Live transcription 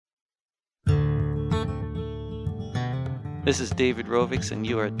This is David Rovix, and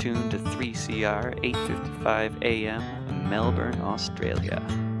you are tuned to 3CR 8:55 AM, Melbourne, Australia.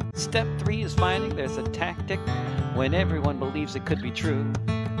 Step 3 is finding there's a tactic when everyone believes it could be true.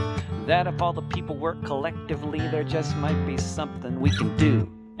 That if all the people work collectively, there just might be something we can do,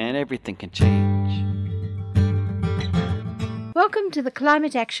 and everything can change. Welcome to the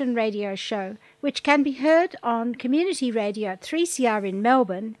Climate Action Radio Show, which can be heard on community radio at 3CR in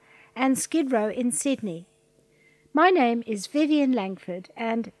Melbourne and Skid Row in Sydney. My name is Vivian Langford,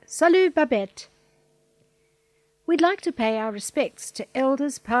 and salut Babette. We'd like to pay our respects to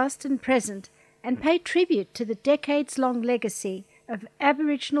elders past and present and pay tribute to the decades-long legacy of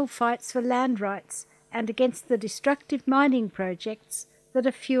Aboriginal fights for land rights and against the destructive mining projects that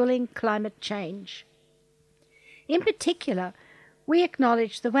are fueling climate change. In particular, we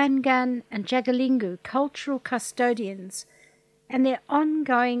acknowledge the Wangan and Jagalingou cultural custodians and their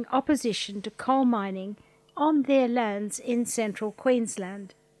ongoing opposition to coal mining on their lands in central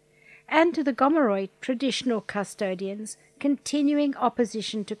Queensland, and to the Gomeroi traditional custodians' continuing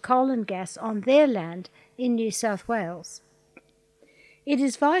opposition to coal and gas on their land in New South Wales. It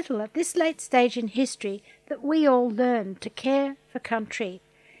is vital at this late stage in history that we all learn to care for country.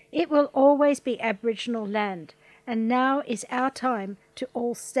 It will always be Aboriginal land, and now is our time to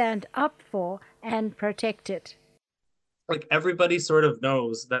all stand up for and protect it. Like, everybody sort of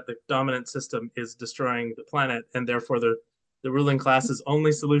knows that the dominant system is destroying the planet, and therefore the ruling class's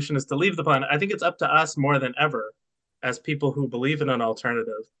only solution is to leave the planet. I think it's up to us more than ever, as people who believe in an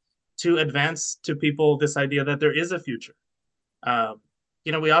alternative, to advance to people this idea that there is a future.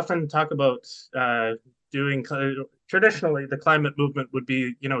 We often talk about traditionally the climate movement would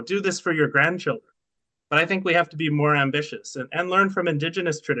be, do this for your grandchildren. But I think we have to be more ambitious and learn from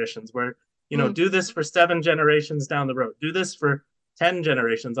indigenous traditions where, do this for 7 generations down the road. Do this for 10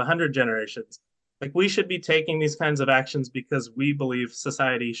 generations, 100 generations. Like, we should be taking these kinds of actions because we believe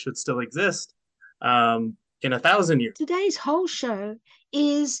society should still exist in 1,000 years. Today's whole show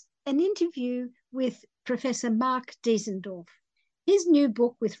is an interview with Professor Mark Diesendorf. His new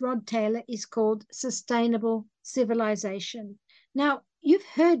book with Rod Taylor is called Sustainable Civilisation. Now, you've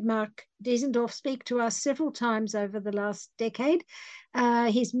heard Mark Diesendorf speak to us several times over the last decade.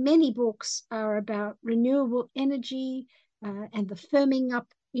 His many books are about renewable energy and the firming up,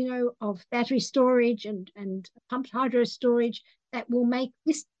 of battery storage and pumped hydro storage that will make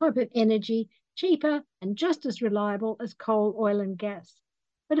this type of energy cheaper and just as reliable as coal, oil and gas.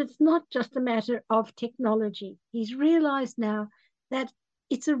 But it's not just a matter of technology. He's realised now that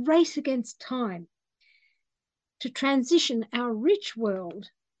it's a race against time to transition our rich world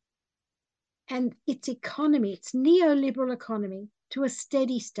and its economy, its neoliberal economy, to a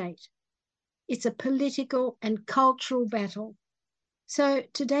steady state. It's a political and cultural battle. So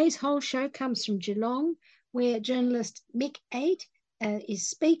today's whole show comes from Geelong, where journalist Mik Aidt is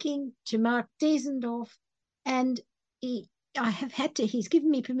speaking to Mark Diesendorf, and he's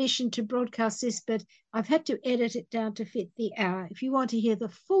given me permission to broadcast this, but I've had to edit it down to fit the hour. If you want to hear the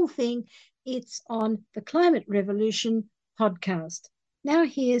full thing, it's on the Climate Revolution podcast. Now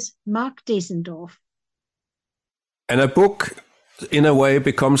here's Mark Diesendorf. And a book, in a way,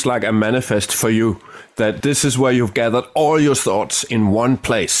 becomes like a manifest for you, that this is where you've gathered all your thoughts in one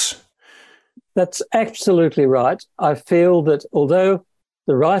place. That's absolutely right. I feel that although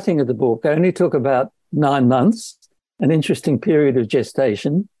the writing of the book only took about 9 months, an interesting period of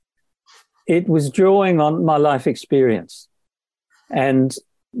gestation, it was drawing on my life experience. And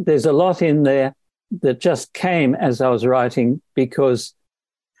there's a lot in there that just came as I was writing because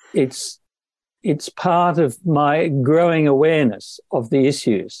it's part of my growing awareness of the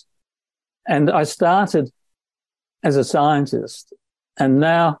issues. And I started as a scientist, and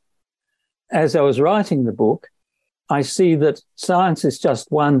now, as I was writing the book, I see that science is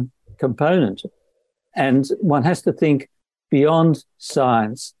just one component, and one has to think beyond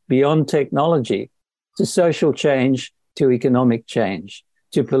science, beyond technology, to social change, to economic change,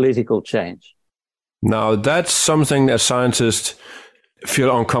 to political change. Now, that's something that scientists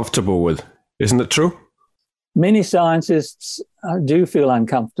feel uncomfortable with. Isn't it true? Many scientists do feel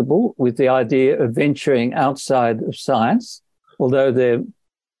uncomfortable with the idea of venturing outside of science, although there are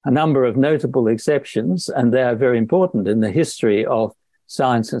a number of notable exceptions, and they are very important in the history of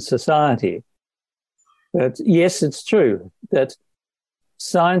science and society. But yes, it's true that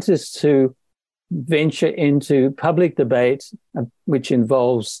scientists who venture into public debate, which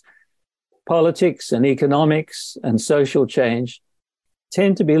involves politics and economics and social change,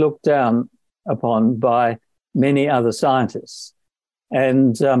 tend to be looked down upon by many other scientists.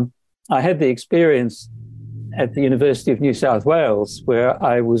 And I had the experience at the University of New South Wales, where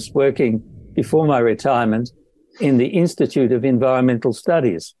I was working before my retirement in the Institute of Environmental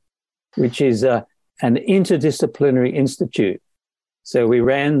Studies, which is an interdisciplinary institute. So we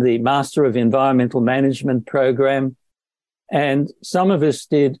ran the Master of Environmental Management program, and some of us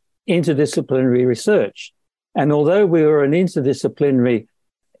did interdisciplinary research. And although we were an interdisciplinary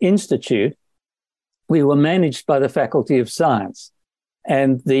institute, we were managed by the Faculty of Science.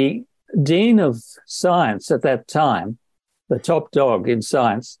 And the Dean of Science at that time, the top dog in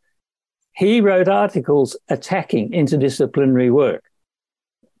science, he wrote articles attacking interdisciplinary work.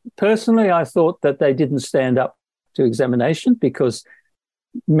 Personally, I thought that they didn't stand up to examination because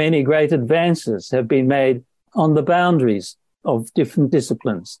many great advances have been made on the boundaries of different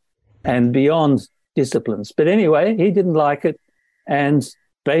disciplines and beyond disciplines. But anyway, he didn't like it, and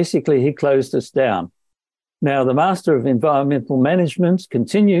basically he closed us down. Now, the Master of Environmental Management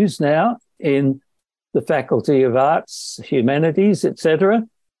continues now in the Faculty of Arts, Humanities, etc.,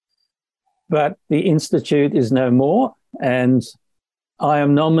 but the institute is no more, and I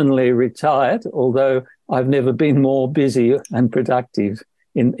am nominally retired, although I've never been more busy and productive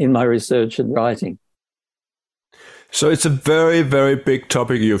in my research and writing. So it's a very, very big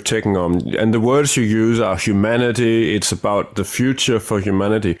topic you've taken on, and the words you use are humanity. It's about the future for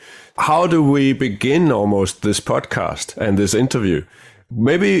humanity. How do we begin almost this podcast and this interview?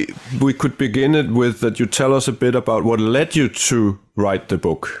 Maybe we could begin it with that you tell us a bit about what led you to write the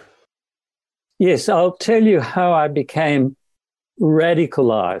book. Yes, I'll tell you how I became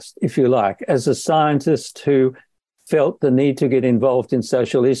radicalized, if you like, as a scientist who felt the need to get involved in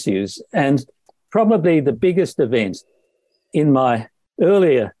social issues. And probably the biggest event in my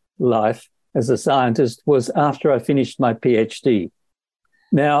earlier life as a scientist was after I finished my PhD.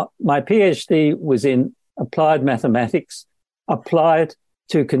 Now, my PhD was in applied mathematics, applied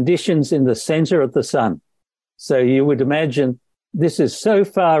to conditions in the center of the sun. So you would imagine this is so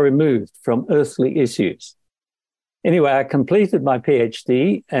far removed from earthly issues. Anyway, I completed my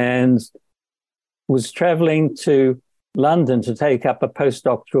PhD and was traveling to London to take up a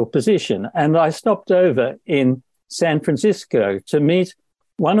postdoctoral position. And I stopped over in San Francisco to meet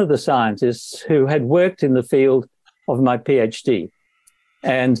one of the scientists who had worked in the field of my PhD.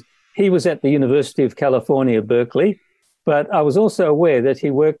 And he was at the University of California, Berkeley, but I was also aware that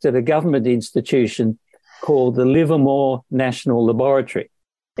he worked at a government institution called the Livermore National Laboratory.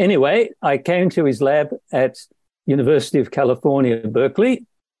 Anyway, I came to his lab at University of California, Berkeley,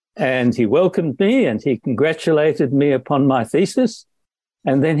 and he welcomed me and he congratulated me upon my thesis.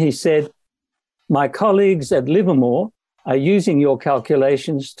 And then he said, "My colleagues at Livermore are using your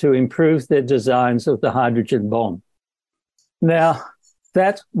calculations to improve their designs of the hydrogen bomb." Now,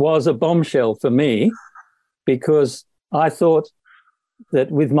 that was a bombshell for me because I thought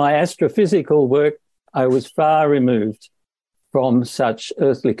that with my astrophysical work, I was far removed from such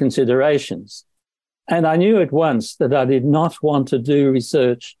earthly considerations. And I knew at once that I did not want to do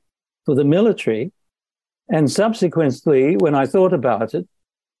research for the military. And subsequently, when I thought about it,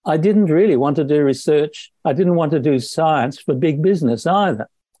 I didn't really want to do research. I didn't want to do science for big business either.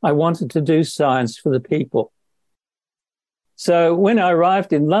 I wanted to do science for the people. So when I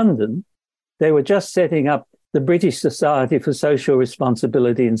arrived in London, they were just setting up the British Society for Social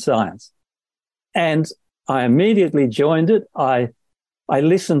Responsibility in Science. And I immediately joined it. I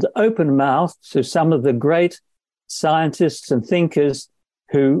listened open-mouthed to some of the great scientists and thinkers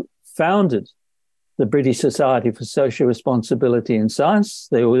who founded the British Society for Social Responsibility in Science.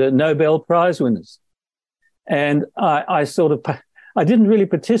 They were Nobel Prize winners. And I didn't really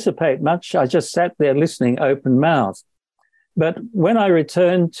participate much. I just sat there listening open-mouthed. But when I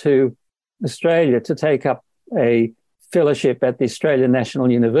returned to Australia to take up a fellowship at the Australian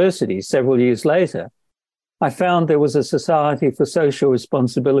National University several years later, I found there was a Society for Social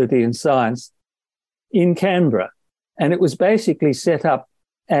Responsibility in Science in Canberra. And it was basically set up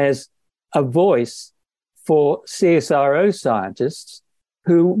as a voice for CSRO scientists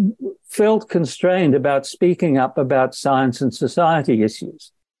who felt constrained about speaking up about science and society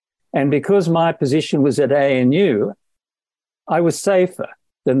issues. And because my position was at ANU, I was safer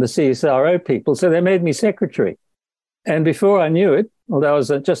than the CSRO people, so they made me secretary. And before I knew it, although I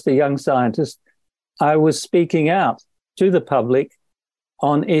was just a young scientist, I was speaking out to the public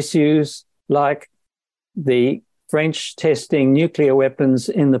on issues like the French testing nuclear weapons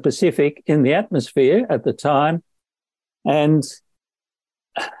in the Pacific, in the atmosphere at the time, and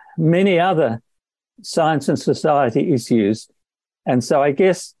many other science and society issues. And so I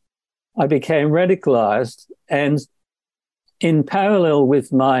guess I became radicalized, and in parallel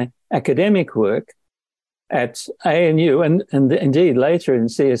with my academic work at ANU and indeed later in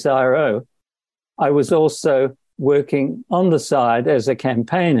CSIRO, I was also working on the side as a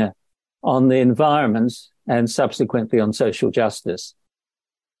campaigner on the environment and subsequently on social justice.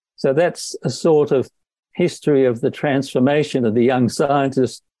 So that's a sort of history of the transformation of the young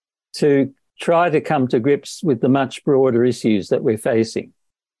scientist to try to come to grips with the much broader issues that we're facing.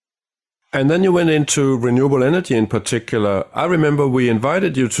 And then you went into renewable energy in particular. I remember we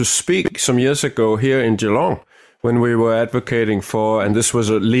invited you to speak some years ago here in Geelong when we were advocating for, and this was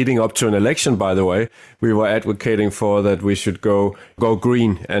leading up to an election, by the way, we were advocating for that we should go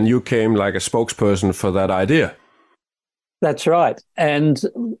green, and you came like a spokesperson for that idea. That's right. And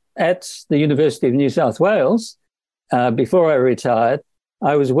at the University of New South Wales, before I retired,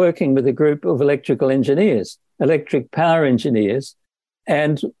 I was working with a group of electrical engineers, electric power engineers,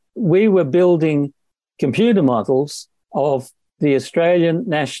 and we were building computer models of the Australian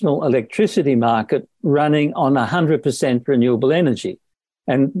national electricity market running on 100% renewable energy.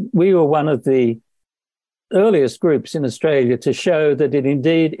 And we were one of the earliest groups in Australia to show that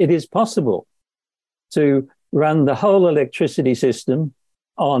it is possible to run the whole electricity system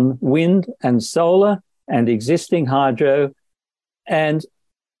on wind and solar and existing hydro and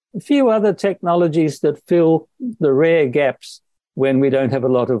a few other technologies that fill the rare gaps when we don't have a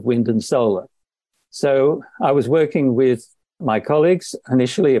lot of wind and solar. So I was working with my colleagues,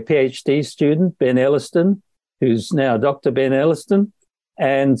 initially a PhD student, Ben Elliston, who's now Dr. Ben Elliston,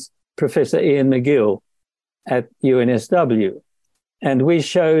 and Professor Ian McGill at UNSW. And we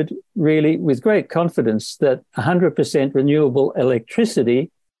showed really with great confidence that 100% renewable electricity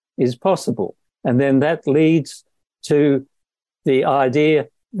is possible. And then that leads to the idea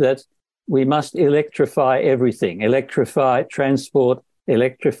that we must electrify everything, electrify transport,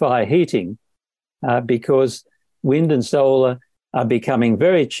 electrify heating, because wind and solar are becoming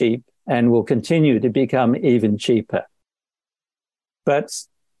very cheap and will continue to become even cheaper. But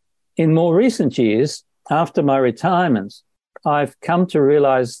in more recent years, after my retirement, I've come to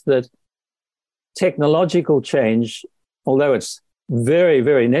realize that technological change, although it's very,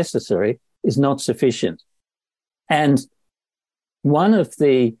 very necessary, is not sufficient. And one of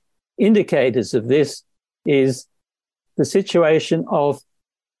the indicators of this is the situation of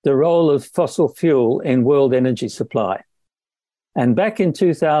the role of fossil fuel in world energy supply. And back in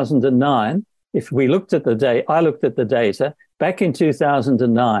 2009, if we looked at the data, I looked at the data, back in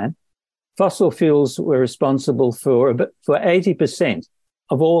 2009, fossil fuels were responsible for 80%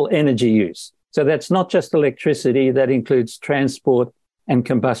 of all energy use. So that's not just electricity, that includes transport and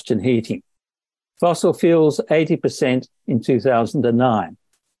combustion heating. Fossil fuels, 80% in 2009.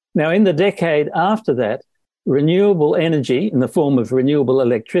 Now, in the decade after that, renewable energy in the form of renewable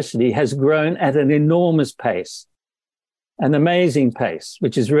electricity has grown at an enormous pace, an amazing pace,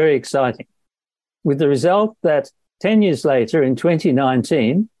 which is very exciting, with the result that 10 years later, in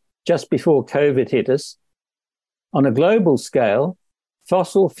 2019, just before COVID hit us, on a global scale,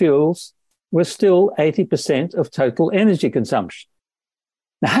 fossil fuels were still 80% of total energy consumption.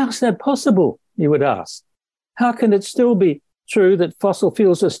 Now, how's that possible, you would ask? How can it still be true that fossil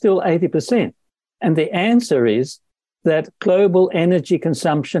fuels are still 80%? And the answer is that global energy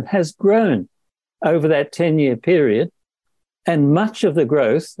consumption has grown over that 10-year period, and much of the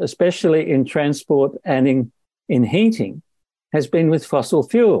growth, especially in transport and in heating, has been with fossil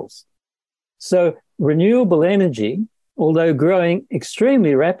fuels. So renewable energy, although growing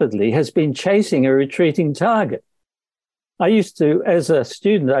extremely rapidly, has been chasing a retreating target. As a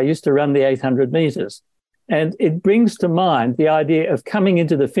student, I used to run the 800 meters, and it brings to mind the idea of coming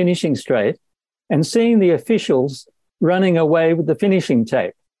into the finishing straight and seeing the officials running away with the finishing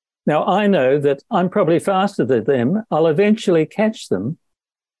tape. Now, I know that I'm probably faster than them. I'll eventually catch them.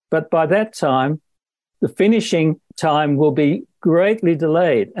 But by that time, the finishing time will be greatly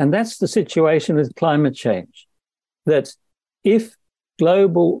delayed. And that's the situation with climate change, that if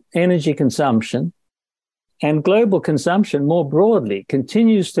global energy consumption and global consumption more broadly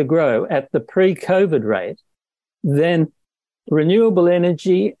continues to grow at the pre-COVID rate, then renewable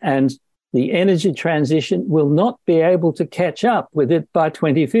energy and the energy transition will not be able to catch up with it by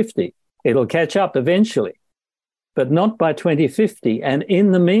 2050. It'll catch up eventually, but not by 2050. And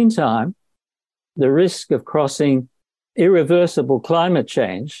in the meantime, the risk of crossing irreversible climate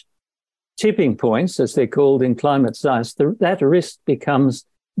change, tipping points, as they're called in climate science, that risk becomes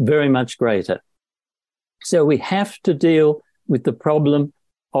very much greater. So we have to deal with the problem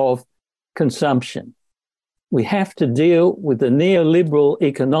of consumption. We have to deal with the neoliberal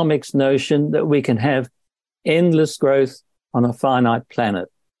economics notion that we can have endless growth on a finite planet.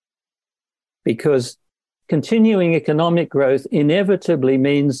 Because continuing economic growth inevitably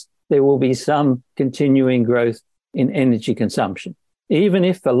means there will be some continuing growth in energy consumption, even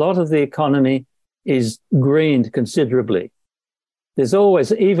if a lot of the economy is greened considerably. There's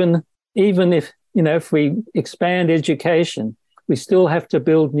always, even if if we expand education, we still have to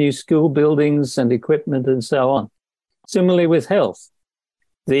build new school buildings and equipment and so on. Similarly with health,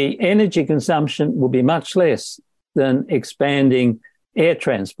 the energy consumption will be much less than expanding air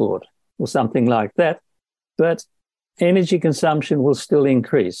transport or something like that, but energy consumption will still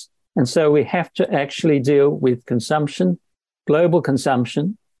increase. And so we have to actually deal with consumption, global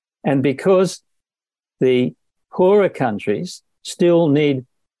consumption, and because the poorer countries still need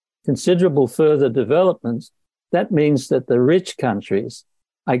considerable further development, that means that the rich countries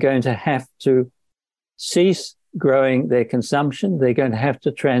are going to have to cease growing their consumption. They're going to have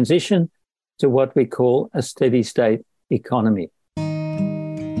to transition to what we call a steady state economy.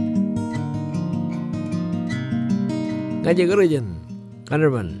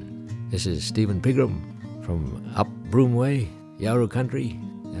 This is Stephen Pigram from up Broomway, Yarra Country,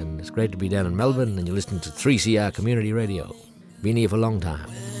 and it's great to be down in Melbourne, and you're listening to 3CR Community Radio. Been here for a long time.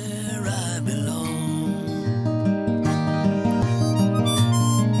 Where I belong.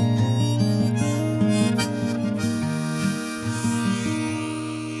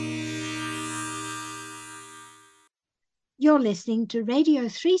 You're listening to Radio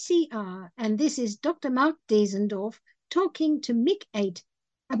 3CR, and this is Dr. Mark Diesendorf talking to Mik Aidt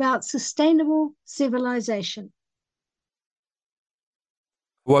about sustainable civilization.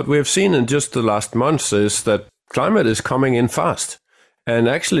 What we have seen in just the last months is that climate is coming in fast and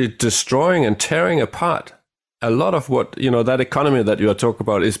actually destroying and tearing apart a lot of what, that economy that you are talking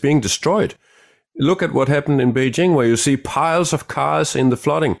about is being destroyed. Look at what happened in Beijing, where you see piles of cars in the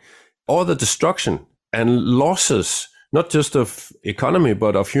flooding, all the destruction and losses, not just of economy,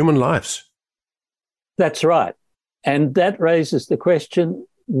 but of human lives. That's right. And that raises the question,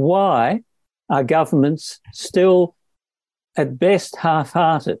 why are governments still at best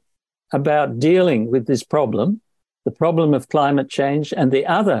half-hearted about dealing with this problem, the problem of climate change and the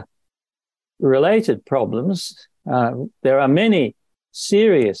other related problems? There are many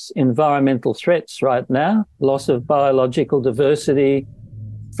serious environmental threats right now: loss of biological diversity,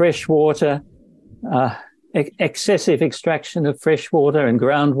 fresh water, excessive extraction of fresh water and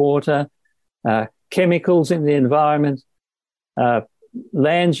groundwater, chemicals in the environment,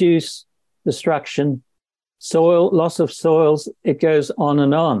 land use destruction, soil, loss of soils, it goes on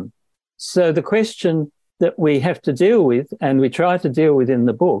and on. So the question that we have to deal with, and we try to deal with in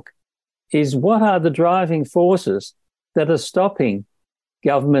the book, is what are the driving forces that are stopping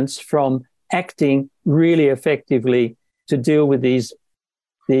governments from acting really effectively to deal with these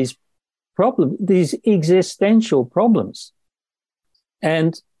problems, these existential problems.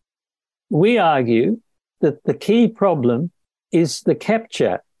 And we argue that the key problem is the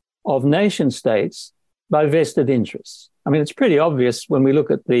capture of nation states by vested interests. I mean, it's pretty obvious when we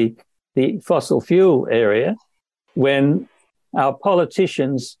look at the fossil fuel area, when our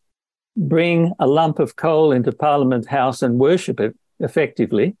politicians bring a lump of coal into Parliament House and worship it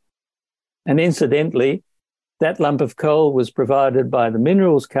effectively. And incidentally, that lump of coal was provided by the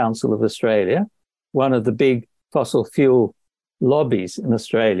Minerals Council of Australia, one of the big fossil fuel lobbies in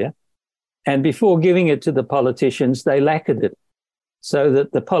Australia. And before giving it to the politicians, they lacquered it so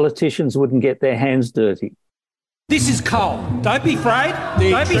that the politicians wouldn't get their hands dirty. This is coal. Don't be afraid.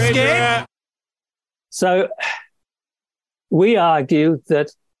 Don't be scared. So we argue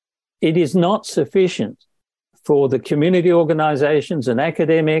that it is not sufficient for the community organisations and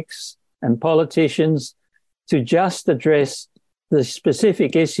academics and politicians to just address the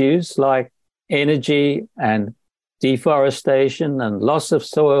specific issues like energy and deforestation and loss of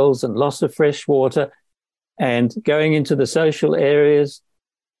soils and loss of fresh water, and going into the social areas,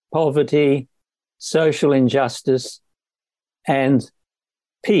 poverty, social injustice, and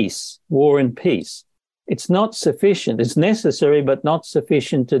peace, war and peace. It's not sufficient. It's necessary, but not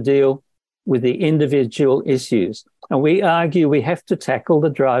sufficient to deal with the individual issues. And we argue we have to tackle the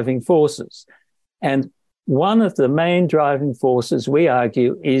driving forces. And one of the main driving forces, we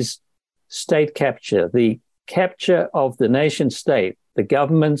argue, is state capture, the capture of the nation state, the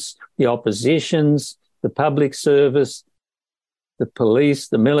governments, the oppositions, the public service, the police,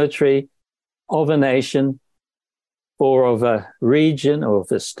 the military of a nation or of a region or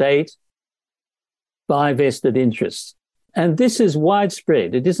of a state by vested interests. And this is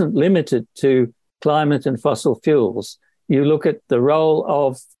widespread. It isn't limited to climate and fossil fuels. You look at the role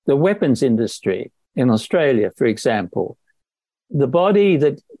of the weapons industry in Australia, for example. The body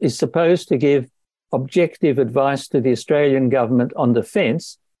that is supposed to give objective advice to the Australian government on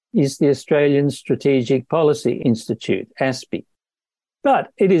defence is the Australian Strategic Policy Institute, ASPI.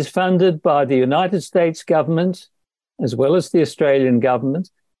 But it is funded by the United States government, as well as the Australian government,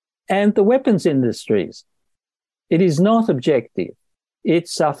 and the weapons industries. It is not objective. it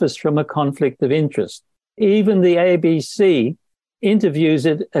suffers from a conflict of interest. Even the ABC interviews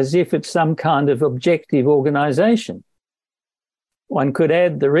it as if it's some kind of objective organization. One could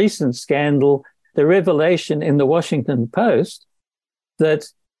add the recent scandal, the revelation in the Washington Post that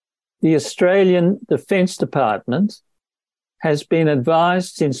the Australian Defence Department has been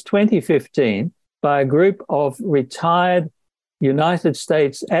advised since 2015 by a group of retired United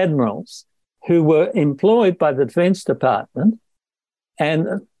States admirals who were employed by the Defence Department, and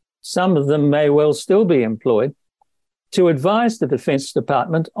some of them may well still be employed, to advise the Defence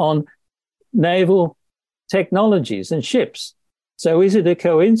Department on naval technologies and ships. So is it a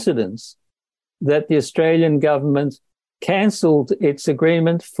coincidence that the Australian government cancelled its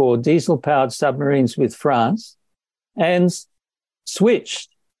agreement for diesel-powered submarines with France and switched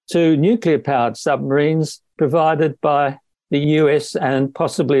to nuclear-powered submarines provided by the US and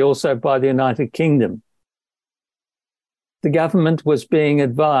possibly also by the United Kingdom? The government was being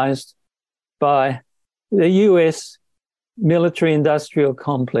advised by the US military-industrial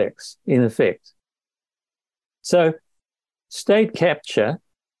complex, in effect. So state capture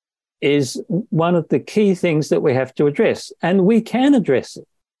is one of the key things that we have to address, and we can address it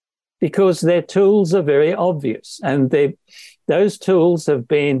because their tools are very obvious, and those tools have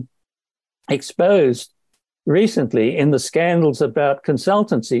been exposed recently in the scandals about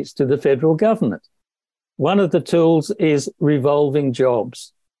consultancies to the federal government. One of the tools is revolving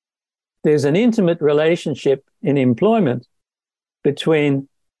jobs. There's an intimate relationship in employment between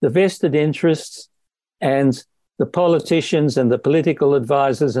the vested interests and the politicians and the political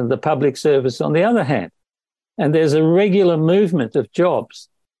advisors and the public service on the other hand. And there's a regular movement of jobs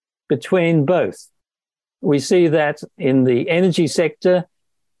between both. We see that in the energy sector.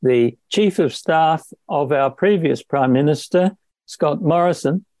 The chief of staff of our previous Prime Minister, Scott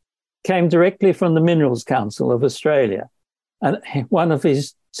Morrison, came directly from the Minerals Council of Australia. And one of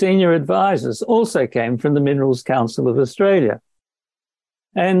his senior advisors also came from the Minerals Council of Australia.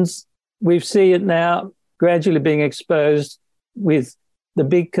 And we see it now gradually being exposed with the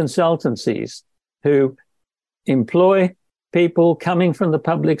big consultancies who employ people coming from the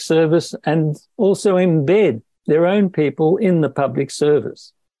public service and also embed their own people in the public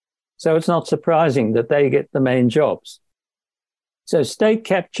service. So it's not surprising that they get the main jobs. So state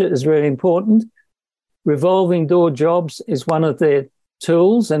capture is really important. Revolving door jobs is one of their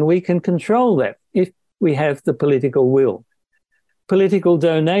tools, and we can control that if we have the political will. Political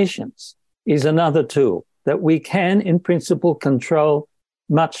donations is another tool that we can, in principle, control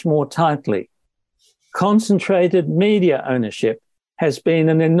much more tightly. Concentrated media ownership has been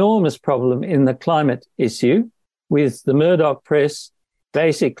an enormous problem in the climate issue, with the Murdoch press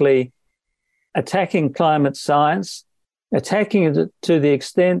basically attacking climate science, attacking it to the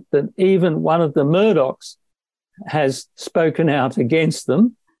extent that even one of the Murdochs has spoken out against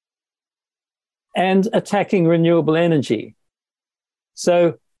them, and attacking renewable energy.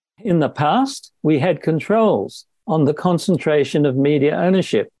 So in the past, we had controls on the concentration of media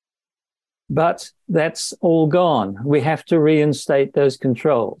ownership, but that's all gone. We have to reinstate those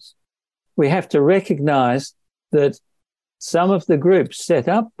controls. We have to recognize that some of the groups set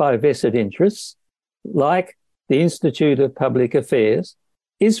up by vested interests, like the Institute of Public Affairs,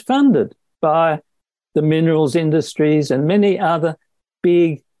 is funded by the minerals industries and many other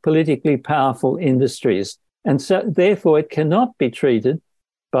big politically powerful industries. And so therefore it cannot be treated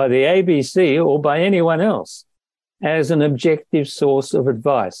by the ABC or by anyone else as an objective source of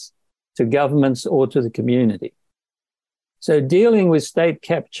advice to governments or to the community. So dealing with state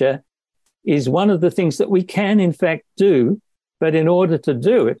capture is one of the things that we can in fact do, but in order to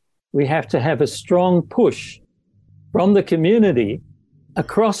do it, we have to have a strong push from the community,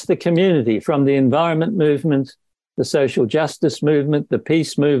 across the community, from the environment movement, the social justice movement, the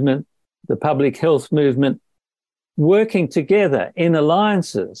peace movement, the public health movement, working together in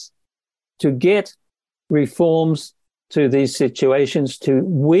alliances to get reforms to these situations, to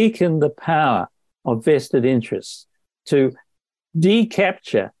weaken the power of vested interests, to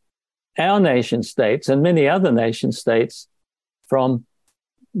decapture our nation states and many other nation states from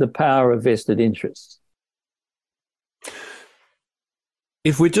the power of vested interests.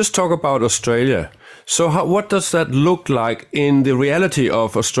 If we just talk about Australia, so what does that look like in the reality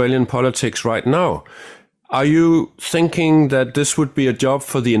of Australian politics right now? Are you thinking that this would be a job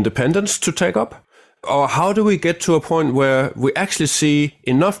for the independents to take up? Or how do we get to a point where we actually see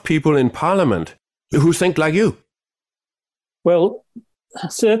enough people in Parliament who think like you? Well,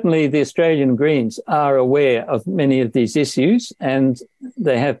 certainly the Australian Greens are aware of many of these issues, and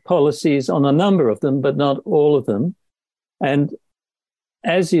they have policies on a number of them, but not all of them. And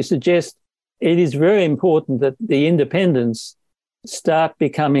as you suggest, it is very important that the independents start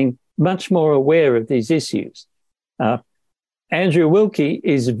becoming much more aware of these issues. Andrew Wilkie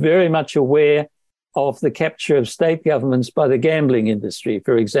is very much aware of the capture of state governments by the gambling industry,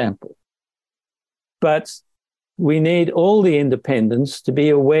 for example. But we need all the independents to be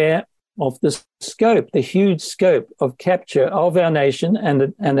aware of the scope, the huge scope of capture of our nation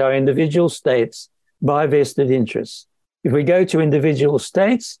and our individual states by vested interests. If we go to individual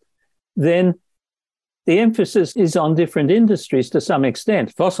states, then the emphasis is on different industries to some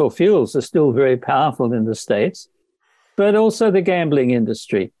extent. Fossil fuels are still very powerful in the states, but also the gambling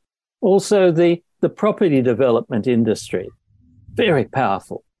industry, also the property development industry, very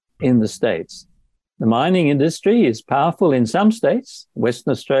powerful in the states. The mining industry is powerful in some states,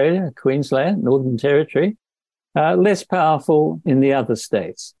 Western Australia, Queensland, Northern Territory, less powerful in the other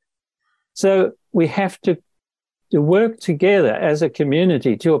states. So we have to work together as a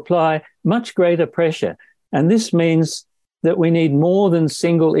community to apply much greater pressure. And this means that we need more than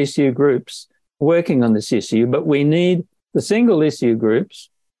single issue groups working on this issue, but we need the single issue groups,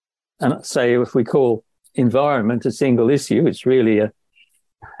 and say if we call environment a single issue, it's really a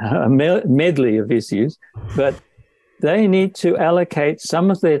medley of issues, but they need to allocate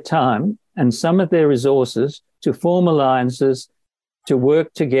some of their time and some of their resources to form alliances, to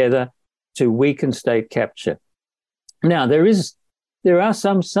work together to weaken state capture. Now, there are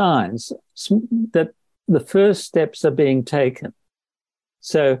some signs that the first steps are being taken.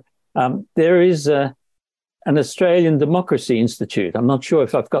 So there is an Australian Democracy Institute, I'm not sure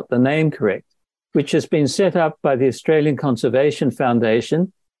if I've got the name correct, which has been set up by the Australian Conservation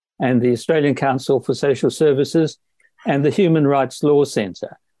Foundation and the Australian Council for Social Services and the Human Rights Law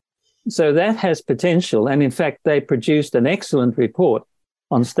Centre. So that has potential, and in fact, they produced an excellent report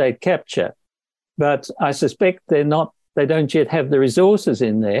on state capture. But I suspect they don't yet have the resources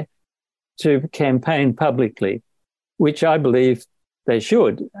in there to campaign publicly, which I believe they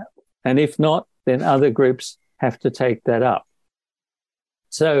should. And if not, then other groups have to take that up.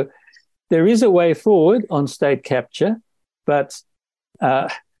 So there is a way forward on state capture, but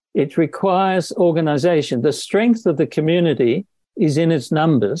it requires organization. The strength of the community is in its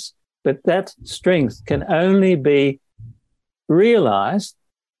numbers, but that strength can only be realized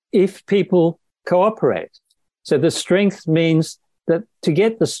if people cooperate. So the strength means that to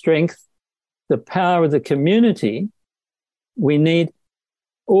get the strength, the power of the community, we need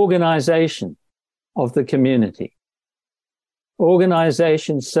organization of the community.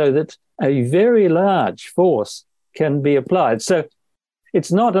 Organization so that a very large force can be applied. So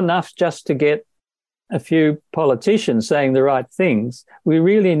it's not enough just to get a few politicians saying the right things. We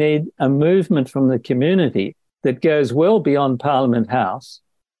really need a movement from the community that goes well beyond Parliament House,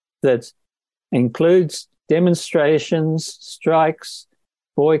 that includes demonstrations, strikes,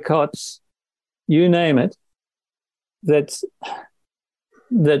 boycotts, you name it, that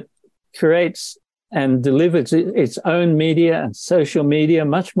creates and delivers its own media and social media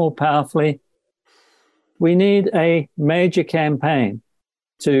much more powerfully. We need a major campaign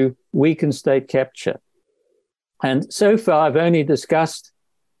to weaken state capture. And so far, I've only discussed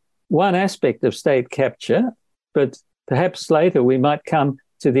one aspect of state capture, but perhaps later we might come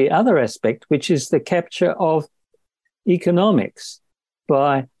to the other aspect, which is the capture of economics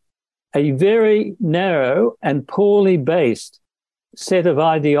by a very narrow and poorly based set of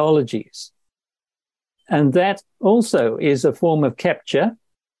ideologies. And that also is a form of capture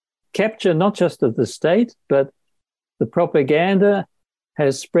not just of the state, but the propaganda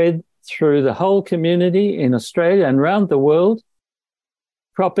has spread through the whole community in Australia and around the world.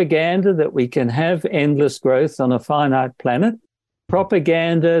 Propaganda that we can have endless growth on a finite planet.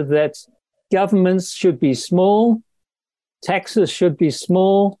 Propaganda that governments should be small, taxes should be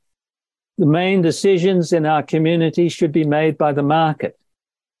small, the main decisions in our community should be made by the market.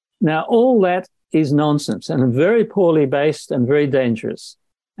 Now, all that is nonsense and very poorly based and very dangerous.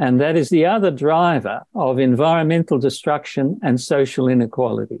 And that is the other driver of environmental destruction and social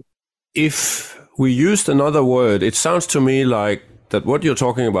inequality. If we used another word, it sounds to me like that what you're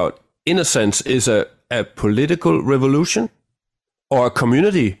talking about, in a sense, is a political revolution or a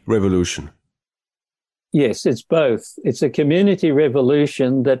community revolution. Yes, it's both. It's a community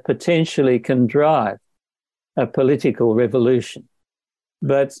revolution that potentially can drive a political revolution.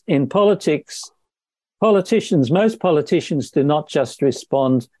 But in politics, most politicians do not just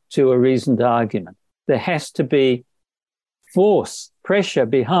respond to a reasoned argument. There has to be force, pressure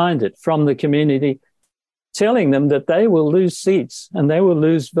behind it from the community, telling them that they will lose seats and they will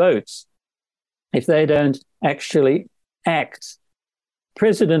lose votes if they don't actually act.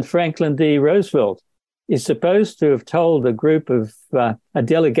 President Franklin D. Roosevelt is supposed to have told a group of, a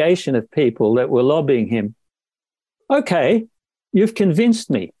delegation of people that were lobbying him, okay, You've convinced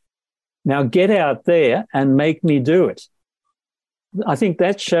me. Now get out there and make me do it. I think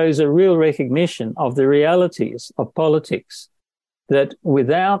that shows a real recognition of the realities of politics, that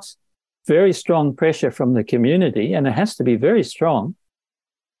without very strong pressure from the community, and it has to be very strong,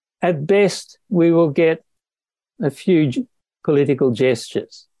 at best we will get a few political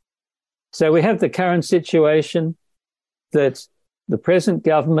gestures. So we have the current situation that the present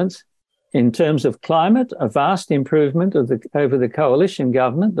government, in terms of climate, a vast improvement over the coalition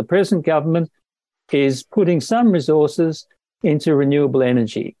government. The present government is putting some resources into renewable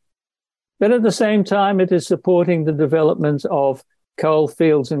energy. But at the same time, it is supporting the development of coal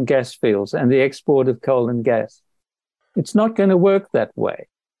fields and gas fields and the export of coal and gas. It's not going to work that way.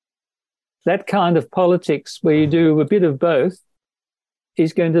 That kind of politics where you do a bit of both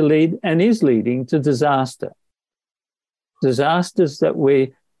is going to lead and is leading to disaster. Disasters that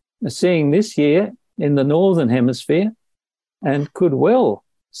we are seeing this year in the Northern Hemisphere and could well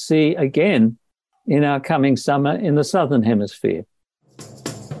see again in our coming summer in the Southern Hemisphere.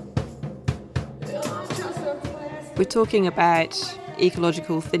 We're talking about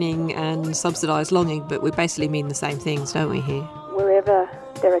ecological thinning and subsidised logging, but we basically mean the same things, don't we, here? Wherever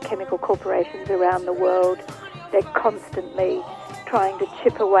there are chemical corporations around the world, they're constantly trying to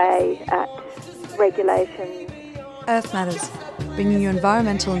chip away at regulations. Earth Matters, bringing you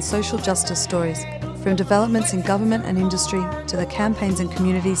environmental and social justice stories, from developments in government and industry to the campaigns and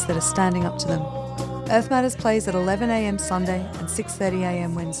communities that are standing up to them. Earth Matters plays at 11 a.m. Sunday and 6:30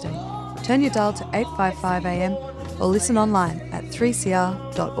 a.m. Wednesday. Turn your dial to 855 a.m. or listen online at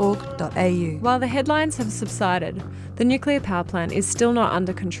 3cr.org.au. While the headlines have subsided, the nuclear power plant is still not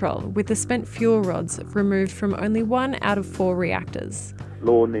under control, with the spent fuel rods removed from only 1 out of 4 reactors.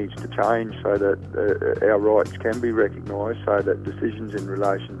 Law needs to change so that our rights can be recognised, so that decisions in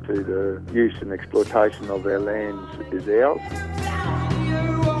relation to the use and exploitation of our lands is ours.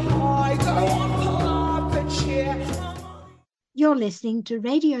 You're listening to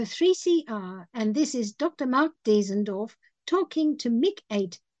Radio 3CR, and this is Dr. Mark Diesendorf talking to Mik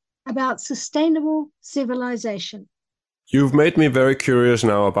Aidt about sustainable civilization. You've made me very curious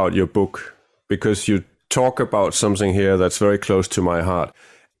now about your book, because you talk about something here that's very close to my heart.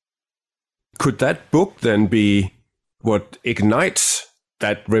 Could that book then be what ignites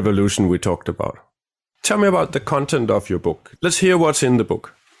that revolution we talked about? Tell me about the content of your book. Let's hear what's in the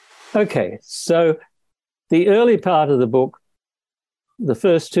book. Okay, so the early part of the book, the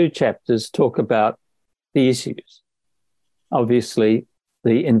first 2 chapters talk about the issues. Obviously,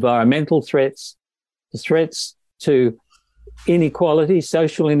 the environmental threats, the threats to inequality,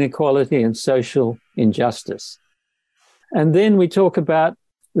 social inequality and social injustice. And then we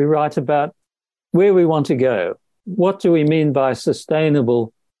write about where we want to go. What do we mean by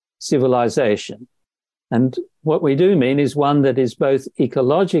sustainable civilization? And what we do mean is one that is both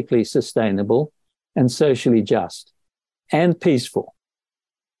ecologically sustainable and socially just and peaceful.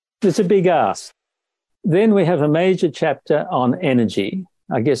 It's a big ask. Then we have a major chapter on energy.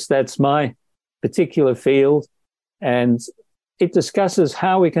 I guess that's my particular field. And it discusses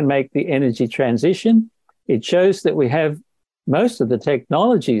how we can make the energy transition. It shows that we have most of the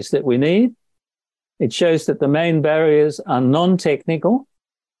technologies that we need. It shows that the main barriers are non-technical.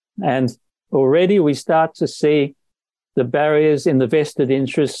 And already we start to see the barriers in the vested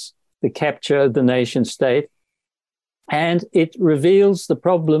interests, the capture of the nation state. And it reveals the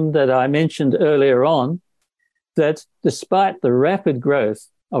problem that I mentioned earlier on, that despite the rapid growth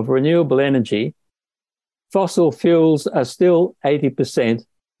of renewable energy, fossil fuels are still 80%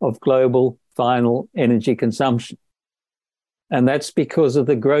 of global final energy consumption. And that's because of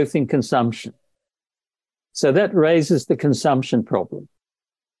the growth in consumption. So that raises the consumption problem.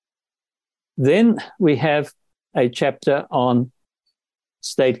 Then we have a chapter on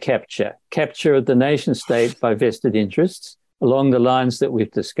state capture of the nation state by vested interests, along the lines that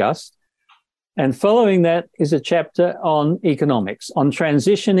we've discussed. And following that is a chapter on economics, on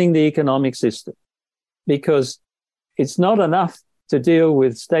transitioning the economic system, because it's not enough to deal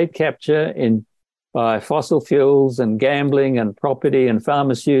with state capture by fossil fuels and gambling and property and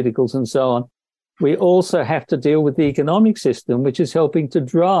pharmaceuticals and so on. We also have to deal with the economic system, which is helping to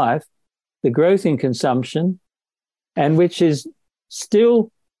drive the growth in consumption and which is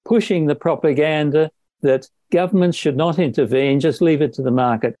still pushing the propaganda that governments should not intervene, just leave it to the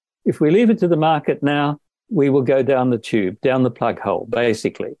market. If we leave it to the market now, we will go down the tube, down the plug hole,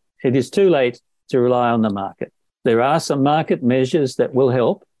 basically. It is too late to rely on the market. There are some market measures that will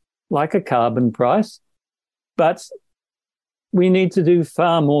help, like a carbon price, but we need to do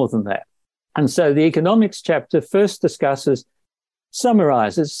far more than that. And so the economics chapter first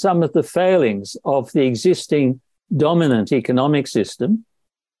summarizes some of the failings of the existing dominant economic system,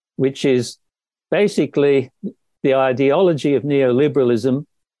 which is basically the ideology of neoliberalism,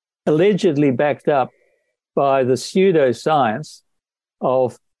 allegedly backed up by the pseudoscience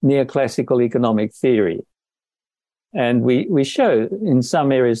of neoclassical economic theory. And we show in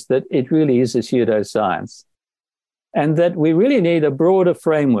some areas that it really is a pseudoscience, and that we really need a broader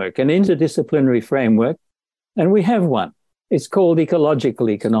framework, an interdisciplinary framework, and we have one. It's called ecological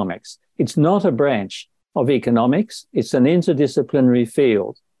economics. It's not a branch of economics. It's an interdisciplinary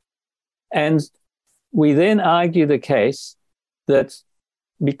field. And we then argue the case that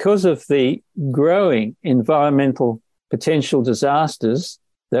because of the growing environmental potential disasters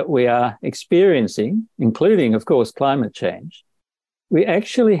that we are experiencing, including, of course, climate change, we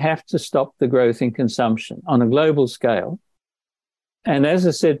actually have to stop the growth in consumption on a global scale. And as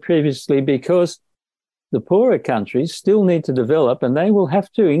I said previously, because the poorer countries still need to develop, and they will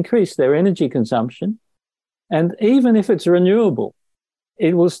have to increase their energy consumption. And even if it's renewable,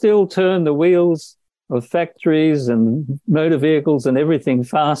 it will still turn the wheels of factories and motor vehicles and everything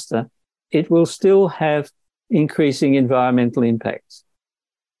faster. It will still have increasing environmental impacts.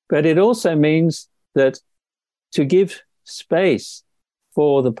 But it also means that to give space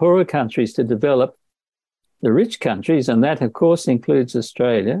for the poorer countries to develop, the rich countries, and that of course includes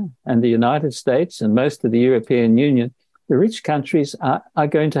Australia and the United States and most of the European Union, the rich countries are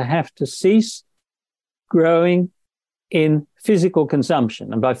going to have to cease growing in physical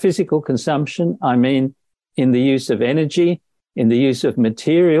consumption. And by physical consumption, I mean in the use of energy, in the use of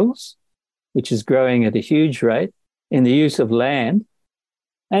materials, which is growing at a huge rate, in the use of land,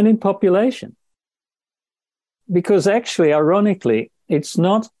 and in population. Because actually, ironically, it's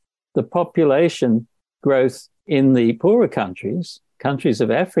not the population growth in the poorer countries, countries of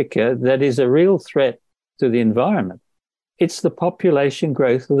Africa, that is a real threat to the environment. It's the population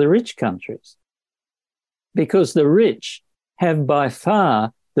growth of the rich countries. Because the rich have by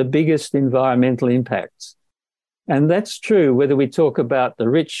far the biggest environmental impacts. And that's true whether we talk about the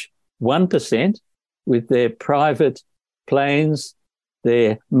rich 1% with their private planes,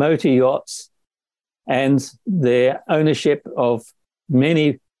 their motor yachts, and their ownership of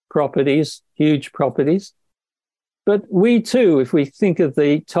many properties, huge properties. But we too, if we think of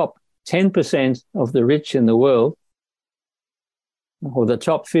the top 10% of the rich in the world, or the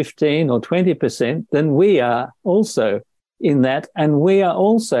top 15 or 20%, then we are also in that, and we are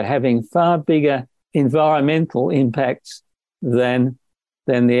also having far bigger environmental impacts than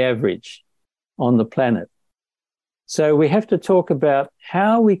the average on the planet. So we have to talk about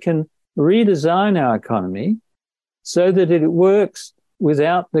how we can redesign our economy so that it works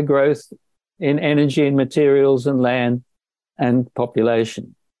without the growth in energy and materials and land and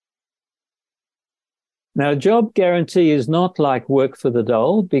population. Now, job guarantee is not like work for the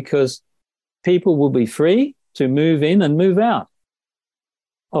dole, because people will be free to move in and move out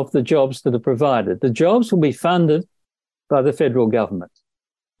of the jobs that are provided. The jobs will be funded by the federal government.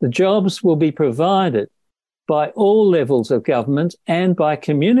 The jobs will be provided by all levels of government and by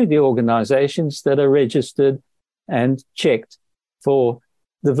community organisations that are registered and checked for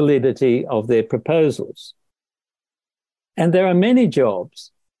the validity of their proposals. And there are many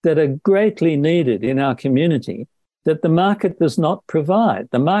jobs that are greatly needed in our community that the market does not provide.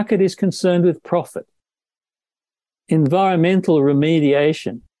 The market is concerned with profit. Environmental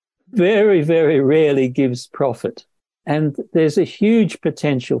remediation very, very rarely gives profit. And there's a huge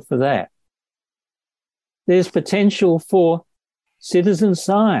potential for that. There's potential for citizen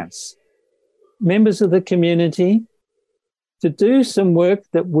science, members of the community, to do some work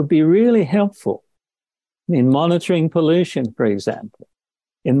that would be really helpful in monitoring pollution, for example,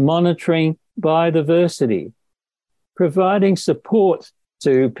 in monitoring biodiversity, providing support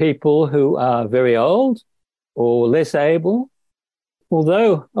to people who are very old or less able,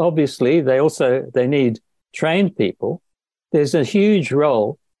 although obviously they need trained people. There's a huge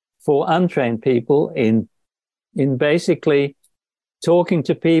role for untrained people in basically talking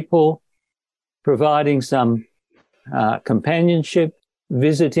to people, providing some companionship,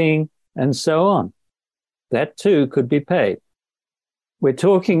 visiting, and so on. That too could be paid. We're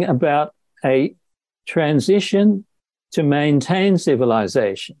talking about a transition to maintain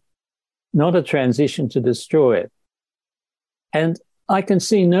civilization, not a transition to destroy it. And I can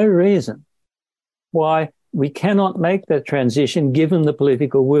see no reason why we cannot make that transition given the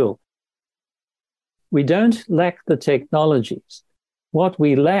political will. We don't lack the technologies. What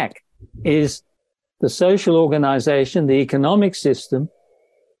we lack is the social organization, the economic system,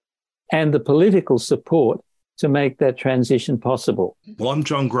 and the political support to make that transition possible. Well, I'm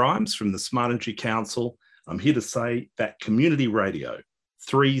John Grimes from the Smart Energy Council. I'm here to say that community radio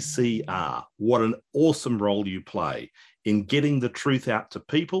 3CR. What an awesome role you play in getting the truth out to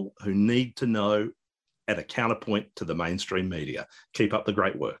people who need to know at a counterpoint to the mainstream media. Keep up the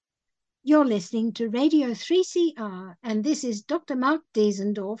great work. You're listening to Radio 3CR, and this is Dr. Mark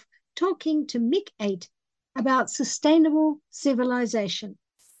Diesendorf talking to Mik Aidt about sustainable civilization.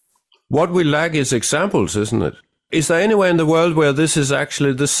 What we lack is examples, isn't it? Is there anywhere in the world where this is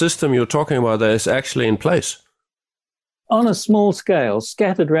actually, the system you're talking about, that is actually in place? On a small scale,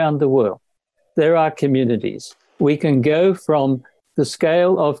 scattered around the world, there are communities. We can go from the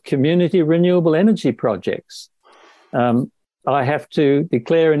scale of community renewable energy projects. I have to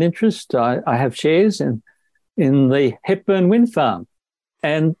declare an interest. I have shares in the Hepburn Wind Farm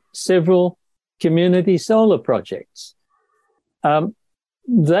and several community solar projects.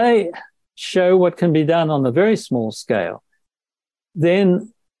 They show what can be done on a very small scale.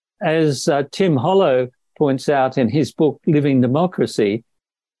 Then, as Tim Hollow points out in his book, Living Democracy,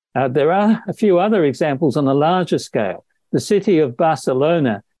 there are a few other examples on a larger scale. The city of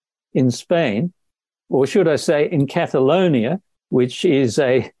Barcelona in Spain, or should I say in Catalonia, which is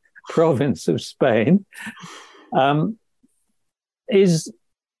a province of Spain, is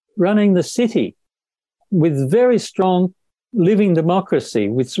running the city with very strong living democracy,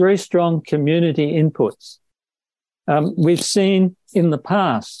 with very strong community inputs. We've seen in the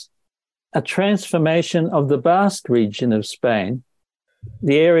past a transformation of the Basque region of Spain,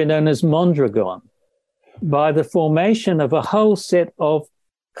 the area known as Mondragon, by the formation of a whole set of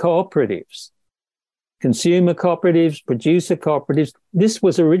cooperatives, consumer cooperatives, producer cooperatives. This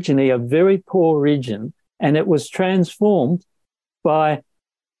was originally a very poor region, and it was transformed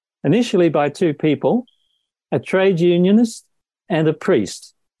initially by two people, a trade unionist and a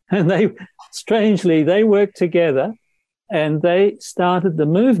priest. And they worked together, and they started the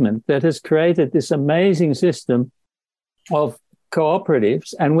movement that has created this amazing system of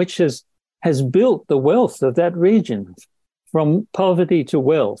cooperatives, and which has built the wealth of that region from poverty to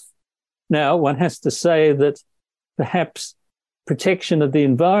wealth. Now, one has to say that perhaps protection of the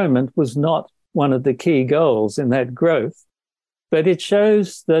environment was not one of the key goals in that growth, but it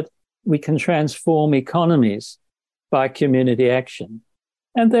shows that we can transform economies by community action.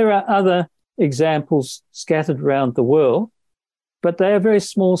 And there are other examples scattered around the world, but they are very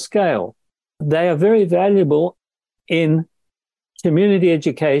small scale. They are very valuable in community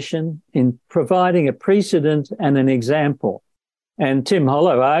education, in providing a precedent and an example. And Tim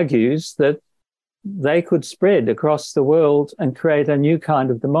Hollow argues that they could spread across the world and create a new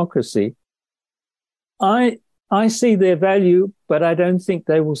kind of democracy. I see their value, but I don't think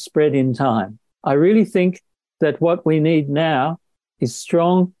they will spread in time. I really think that what we need now is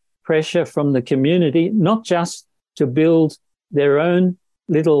strong pressure from the community, not just to build their own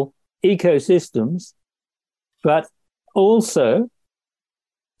little ecosystems, but also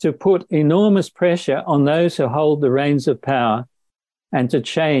to put enormous pressure on those who hold the reins of power and to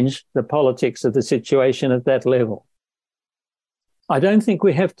change the politics of the situation at that level. I don't think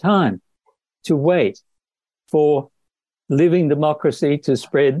we have time to wait for living democracy to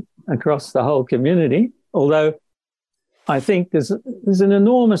spread across the whole community, although I think there's an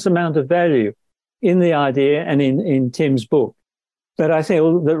enormous amount of value in the idea and in Tim's book. But I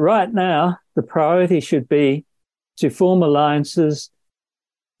think that right now the priority should be to form alliances,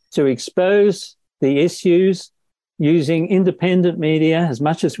 to expose the issues using independent media as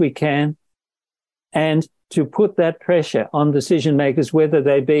much as we can, and to put that pressure on decision makers, whether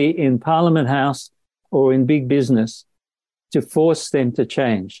they be in Parliament House or in big business, to force them to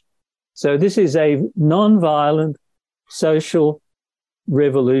change. So this is a non-violent social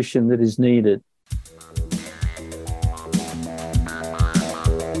revolution that is needed.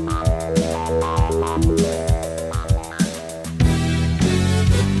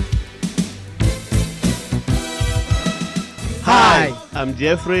 Hi, I'm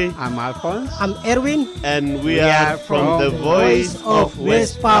Jeffrey. I'm Alphonse. I'm Erwin. And we are from the Voice of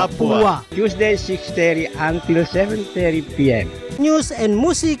West Papua. Tuesday 6:30 until 7:30 p.m. News and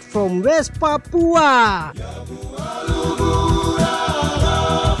music from West Papua.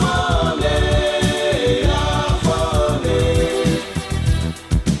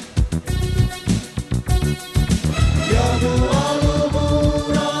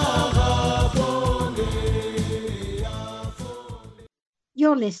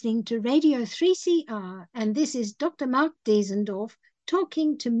 You're listening to Radio 3CR, and this is Dr. Mark Diesendorf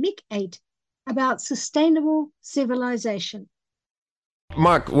talking to Mik Aidt about sustainable civilization.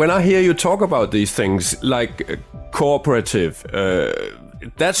 Mark, when I hear you talk about these things like cooperative,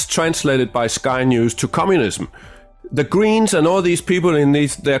 that's translated by Sky News to communism. The Greens and all these people in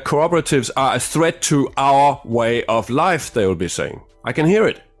their cooperatives are a threat to our way of life, they will be saying. I can hear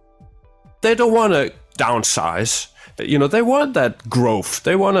it. They don't want to downsize. They want that growth.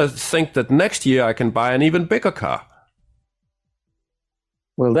 They want to think that next year I can buy an even bigger car.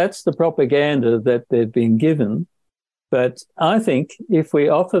 Well, that's the propaganda that they've been given. But I think if we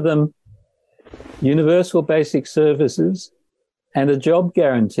offer them universal basic services and a job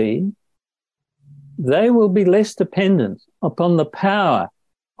guarantee, they will be less dependent upon the power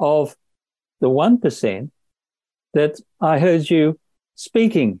of the 1% that I heard you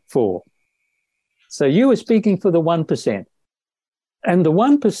speaking for. So you were speaking for the 1%. And the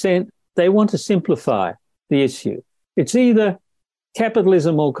 1%, they want to simplify the issue. It's either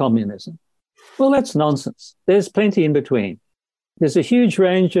capitalism or communism. Well, that's nonsense. There's plenty in between. There's a huge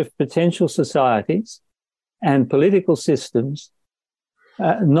range of potential societies and political systems,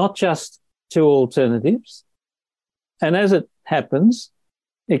 not just two alternatives. And as it happens,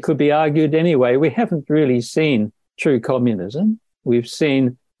 it could be argued anyway, we haven't really seen true communism. We've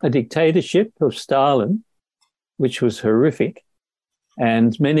seen a dictatorship of Stalin, which was horrific.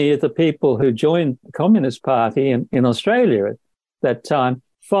 And many of the people who joined the Communist Party in Australia at that time,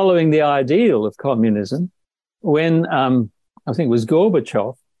 following the ideal of communism, when I think it was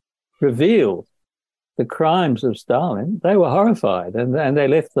Gorbachev revealed the crimes of Stalin, they were horrified and they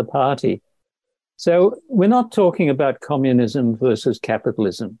left the party. So we're not talking about communism versus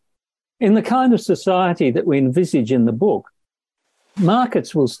capitalism. In the kind of society that we envisage in the book,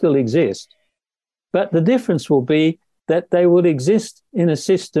 markets will still exist, but the difference will be that they will exist in a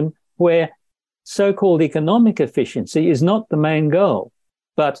system where so-called economic efficiency is not the main goal,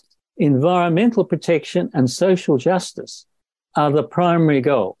 but environmental protection and social justice are the primary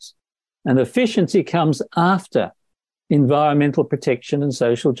goals. And efficiency comes after environmental protection and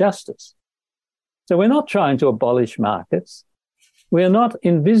social justice. So we're not trying to abolish markets. We're not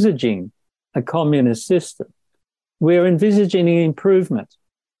envisaging a communist system. We're envisaging an improvement,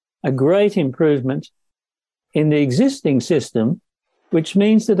 a great improvement in the existing system, which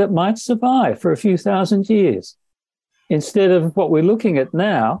means that it might survive for a few thousand years. Instead of what we're looking at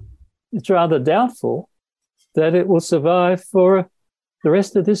now, it's rather doubtful that it will survive for the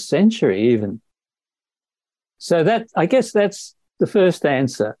rest of this century even. So that, I guess that's the first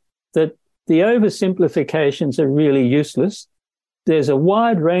answer, that the oversimplifications are really useless. There's a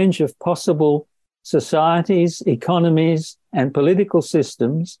wide range of possible societies, economies, and political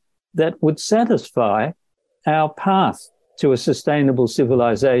systems that would satisfy our path to a sustainable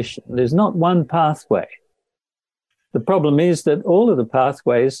civilization. There's not one pathway. The problem is that all of the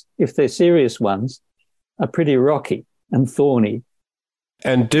pathways, if they're serious ones, are pretty rocky and thorny.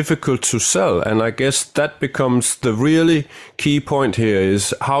 And difficult to sell. And I guess that becomes the really key point here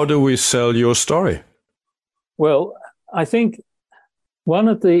is, how do we sell your story? Well, I think one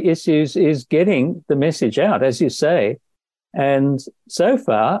of the issues is getting the message out, as you say. And so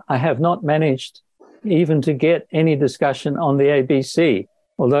far, I have not managed even to get any discussion on the ABC,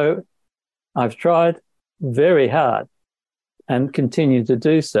 although I've tried very hard and continue to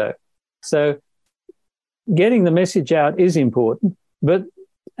do so. So getting the message out is important, but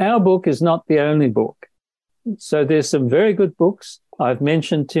our book is not the only book. So there's some very good books. I've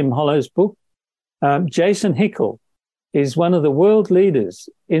mentioned Tim Hollow's book. Jason Hickel is one of the world leaders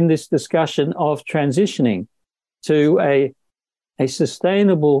in this discussion of transitioning to a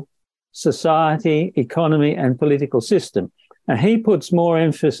sustainable society, economy, and political system. And he puts more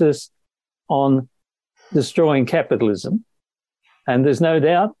emphasis on destroying capitalism. And there's no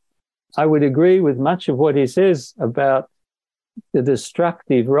doubt I would agree with much of what he says about the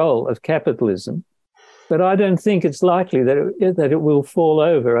destructive role of capitalism, but I don't think it's likely that it will fall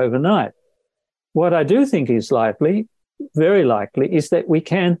over overnight. What I do think is likely, very likely, is that we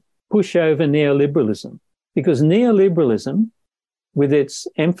can push over neoliberalism, because neoliberalism, with its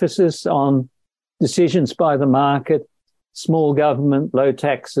emphasis on decisions by the market, small government, low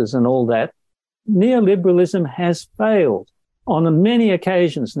taxes and all that, neoliberalism has failed on many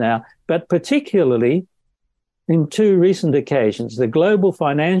occasions now, but particularly in two recent occasions, the global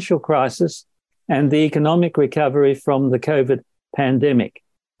financial crisis and the economic recovery from the COVID pandemic.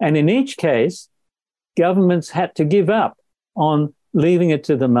 And in each case, governments had to give up on leaving it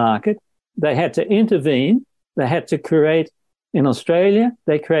to the market. They had to intervene. They had to create, in Australia,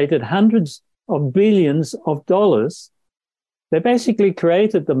 they created hundreds of billions of dollars. They basically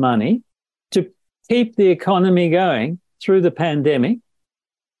created the money to keep the economy going through the pandemic.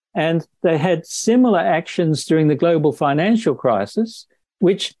 And they had similar actions during the global financial crisis,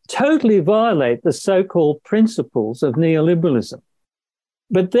 which totally violate the so-called principles of neoliberalism.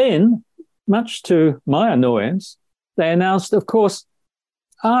 But then, much to my annoyance, they announced, of course,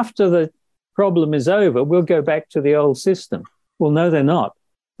 after the problem is over, we'll go back to the old system. Well, no, they're not.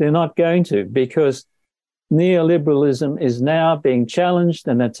 They're not going to, because neoliberalism is now being challenged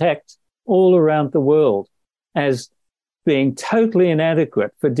and attacked all around the world as being totally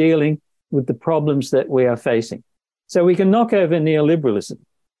inadequate for dealing with the problems that we are facing. So we can knock over neoliberalism.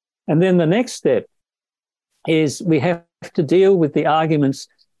 And then the next step is we have to deal with the arguments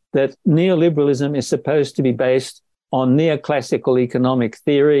that neoliberalism is supposed to be based on neoclassical economic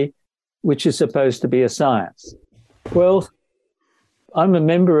theory, which is supposed to be a science. Well, I'm a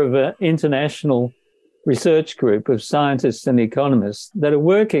member of an international research group of scientists and economists that are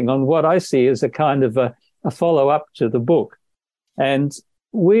working on what I see as a kind of a follow-up to the book. And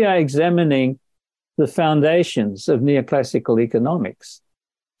we are examining the foundations of neoclassical economics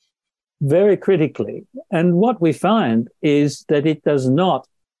very critically. And what we find is that it does not,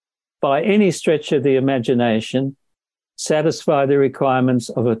 by any stretch of the imagination, satisfy the requirements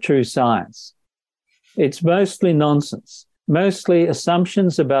of a true science. It's mostly nonsense, mostly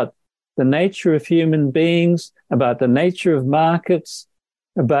assumptions about the nature of human beings, about the nature of markets,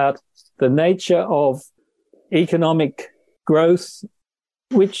 about the nature of economic growth,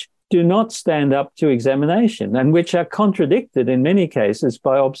 which do not stand up to examination and which are contradicted in many cases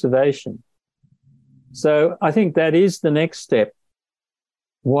by observation. So I think that is the next step.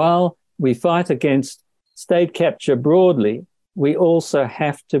 While we fight against state capture broadly, we also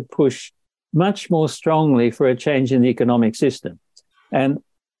have to push much more strongly for a change in the economic system. And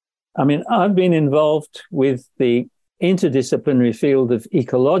I mean, I've been involved with the interdisciplinary field of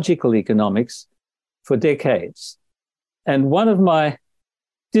ecological economics for decades. And one of my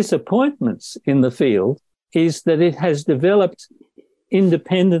disappointments in the field is that it has developed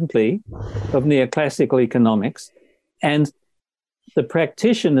independently of neoclassical economics, and the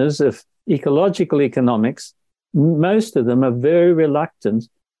practitioners of ecological economics, most of them are very reluctant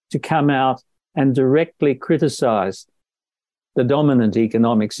to come out and directly criticize the dominant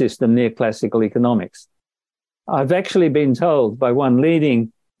economic system, neoclassical economics. I've actually been told by one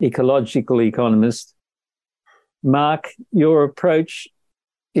leading ecological economist, Mark, your approach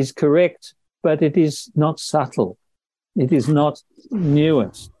is correct, but it is not subtle. It is not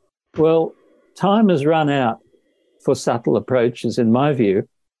nuanced. Well, time has run out for subtle approaches, in my view,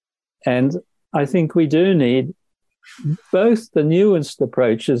 and I think we do need both the nuanced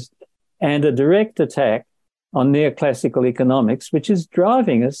approaches and a direct attack on neoclassical economics, which is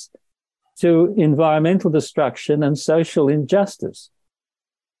driving us to environmental destruction and social injustice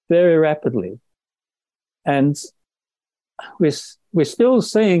very rapidly. And we're still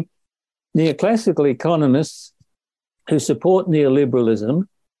seeing neoclassical economists who support neoliberalism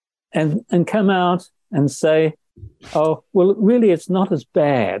and come out and say, oh, well, really, it's not as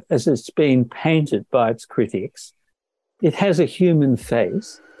bad as it's been painted by its critics. It has a human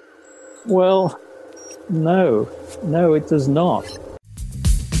face. Well, no, it does not.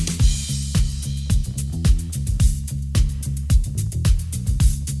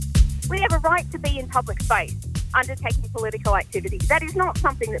 We have a right to be in public space, undertaking political activity. That is not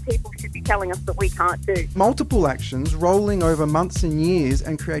something that people should be telling us that we can't do. Multiple actions rolling over months and years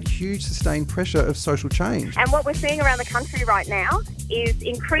and create huge sustained pressure of social change. And what we're seeing around the country right now is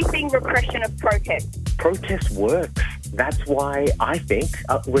increasing repression of protest. Protest works. That's why I think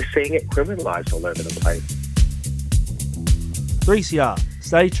we're seeing it criminalised all over the place. 3CR.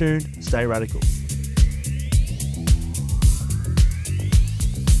 Stay tuned, stay radical.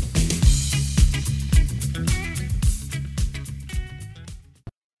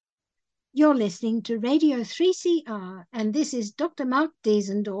 You're listening to Radio 3CR, and this is Dr. Mark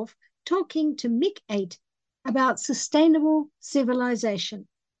Diesendorf talking to Mik Aidt about sustainable civilization.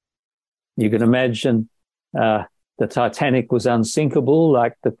 You can imagine the Titanic was unsinkable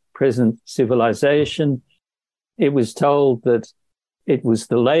like the present civilization. It was told that it was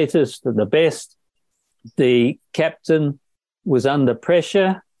the latest and the best. The captain was under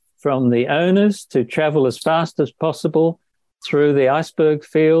pressure from the owners to travel as fast as possible through the iceberg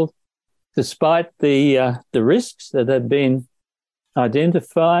field, despite the risks that had been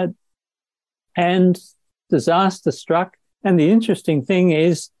identified, and disaster struck. And the interesting thing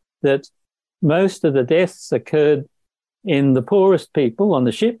is that most of the deaths occurred in the poorest people on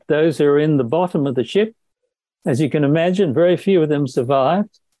the ship, those who are in the bottom of the ship. As you can imagine, very few of them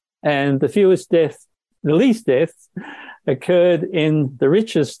survived. And the least deaths occurred in the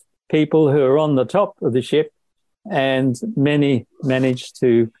richest people who are on the top of the ship, and many managed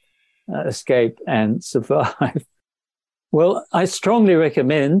to escape and survive. Well, I strongly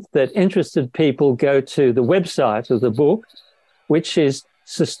recommend that interested people go to the website of the book, which is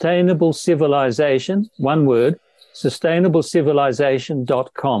Sustainable Civilization, one word,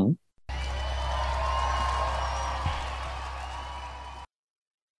 sustainablecivilization.com.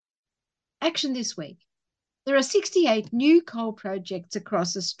 Action this week. There are 68 new coal projects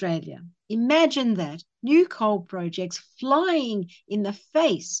across Australia. Imagine that, new coal projects flying in the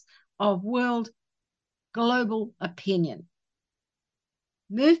face of world global opinion.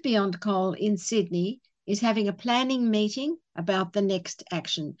 Move Beyond Coal in Sydney is having a planning meeting about the next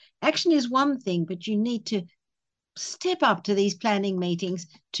action. Action is one thing, but you need to step up to these planning meetings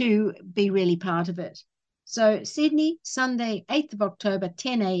to be really part of it. So Sydney, Sunday, 8th of October,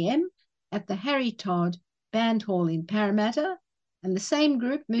 10 a.m. at the Harry Todd Band Hall in Parramatta. And the same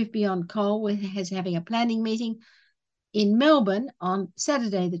group, Move Beyond Coal, is having a planning meeting in Melbourne on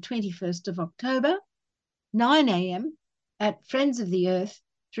Saturday, the 21st of October, 9 a.m. at Friends of the Earth,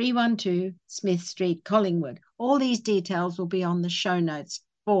 312 Smith Street, Collingwood. All these details will be on the show notes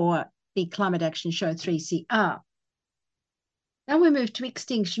for the Climate Action Show 3CR. Now we move to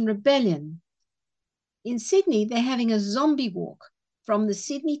Extinction Rebellion. In Sydney, they're having a zombie walk from the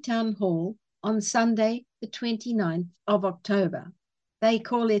Sydney Town Hall on Sunday, the 29th of October. They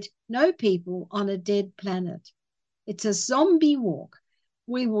call it No People on a Dead Planet. It's a zombie walk.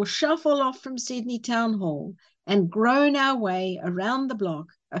 We will shuffle off from Sydney Town Hall and groan our way around the block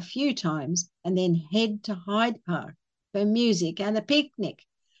a few times and then head to Hyde Park for music and a picnic.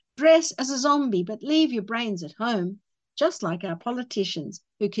 Dress as a zombie, but leave your brains at home, just like our politicians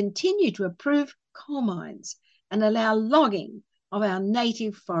who continue to approve coal mines and allow logging of our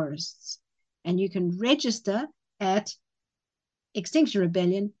native forests. And you can register at Extinction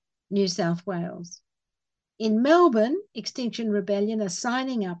Rebellion, New South Wales. In Melbourne, Extinction Rebellion are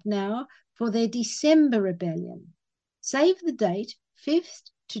signing up now for their December Rebellion. Save the date, 5th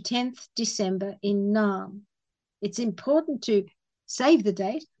to 10th December in Naarm. It's important to save the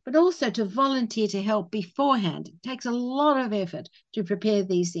date, but also to volunteer to help beforehand. It takes a lot of effort to prepare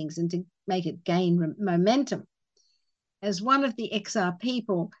these things and to make it gain momentum. As one of the XR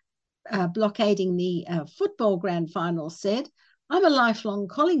people blockading the football grand final said, I'm a lifelong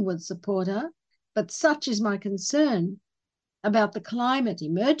Collingwood supporter, but such is my concern about the climate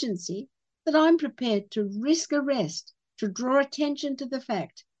emergency that I'm prepared to risk arrest to draw attention to the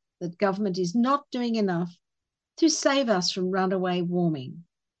fact that government is not doing enough to save us from runaway warming.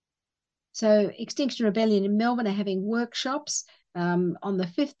 So Extinction Rebellion in Melbourne are having workshops on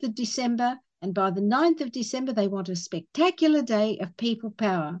the 5th of December, and by the 9th of December, they want a spectacular day of people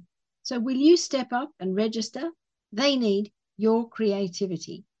power. So will you step up and register? They need your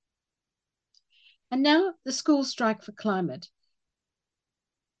creativity. And now the School Strike for Climate.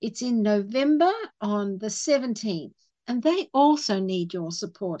 It's in November on the 17th, and they also need your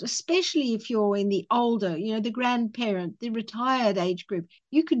support, especially if you're in the older, the grandparent, the retired age group.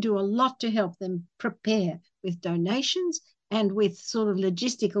 You can do a lot to help them prepare with donations and with sort of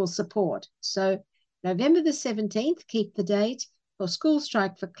logistical support. So November the 17th, keep the date for School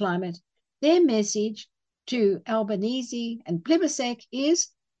Strike for Climate. Their message to Albanese and Plibersek is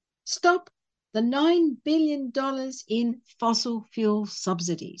stop the $9 billion in fossil fuel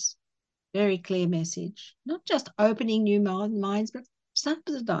subsidies. Very clear message. Not just opening new mines, but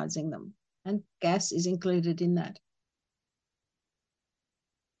subsidising them. And gas is included in that.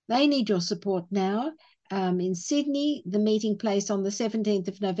 They need your support now. In Sydney, the meeting place on the 17th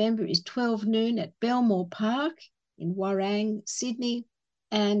of November is 12 noon at Belmore Park in Warrang, Sydney.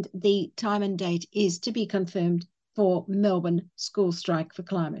 And the time and date is to be confirmed for Melbourne School Strike for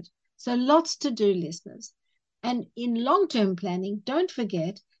Climate. So lots to do, listeners. And in long-term planning, don't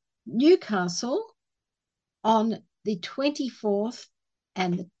forget Newcastle on the 24th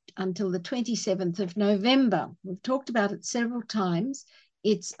and until the 27th of November. We've talked about it several times.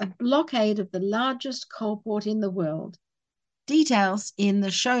 It's a blockade of the largest coal port in the world. Details in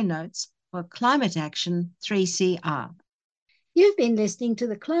the show notes for Climate Action 3CR. You've been listening to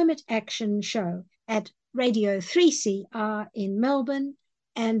the Climate Action Show at Radio 3CR in Melbourne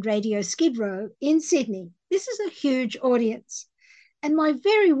and Radio Skid Row in Sydney. This is a huge audience. And my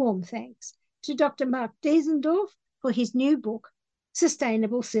very warm thanks to Dr. Mark Diesendorf for his new book,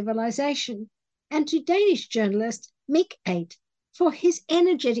 Sustainable Civilisation, and to Danish journalist Mik Aidt for his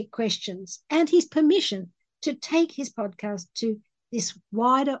energetic questions and his permission to take his podcast to this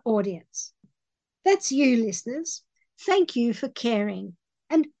wider audience. That's you, listeners. Thank you for caring.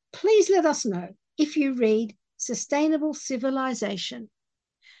 And please let us know if you read Sustainable Civilisation.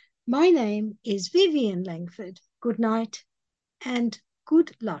 My name is Vivian Langford. Good night and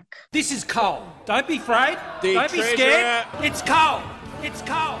good luck. This is coal. Don't be afraid. Don't be scared. It's coal. It's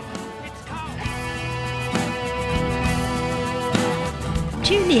coal. It's coal.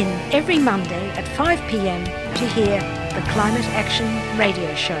 Tune in every Monday at 5 p.m. to hear the Climate Action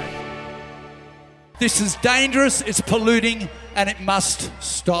Radio Show. This is dangerous, it's polluting, and it must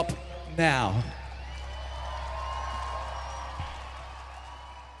stop bow.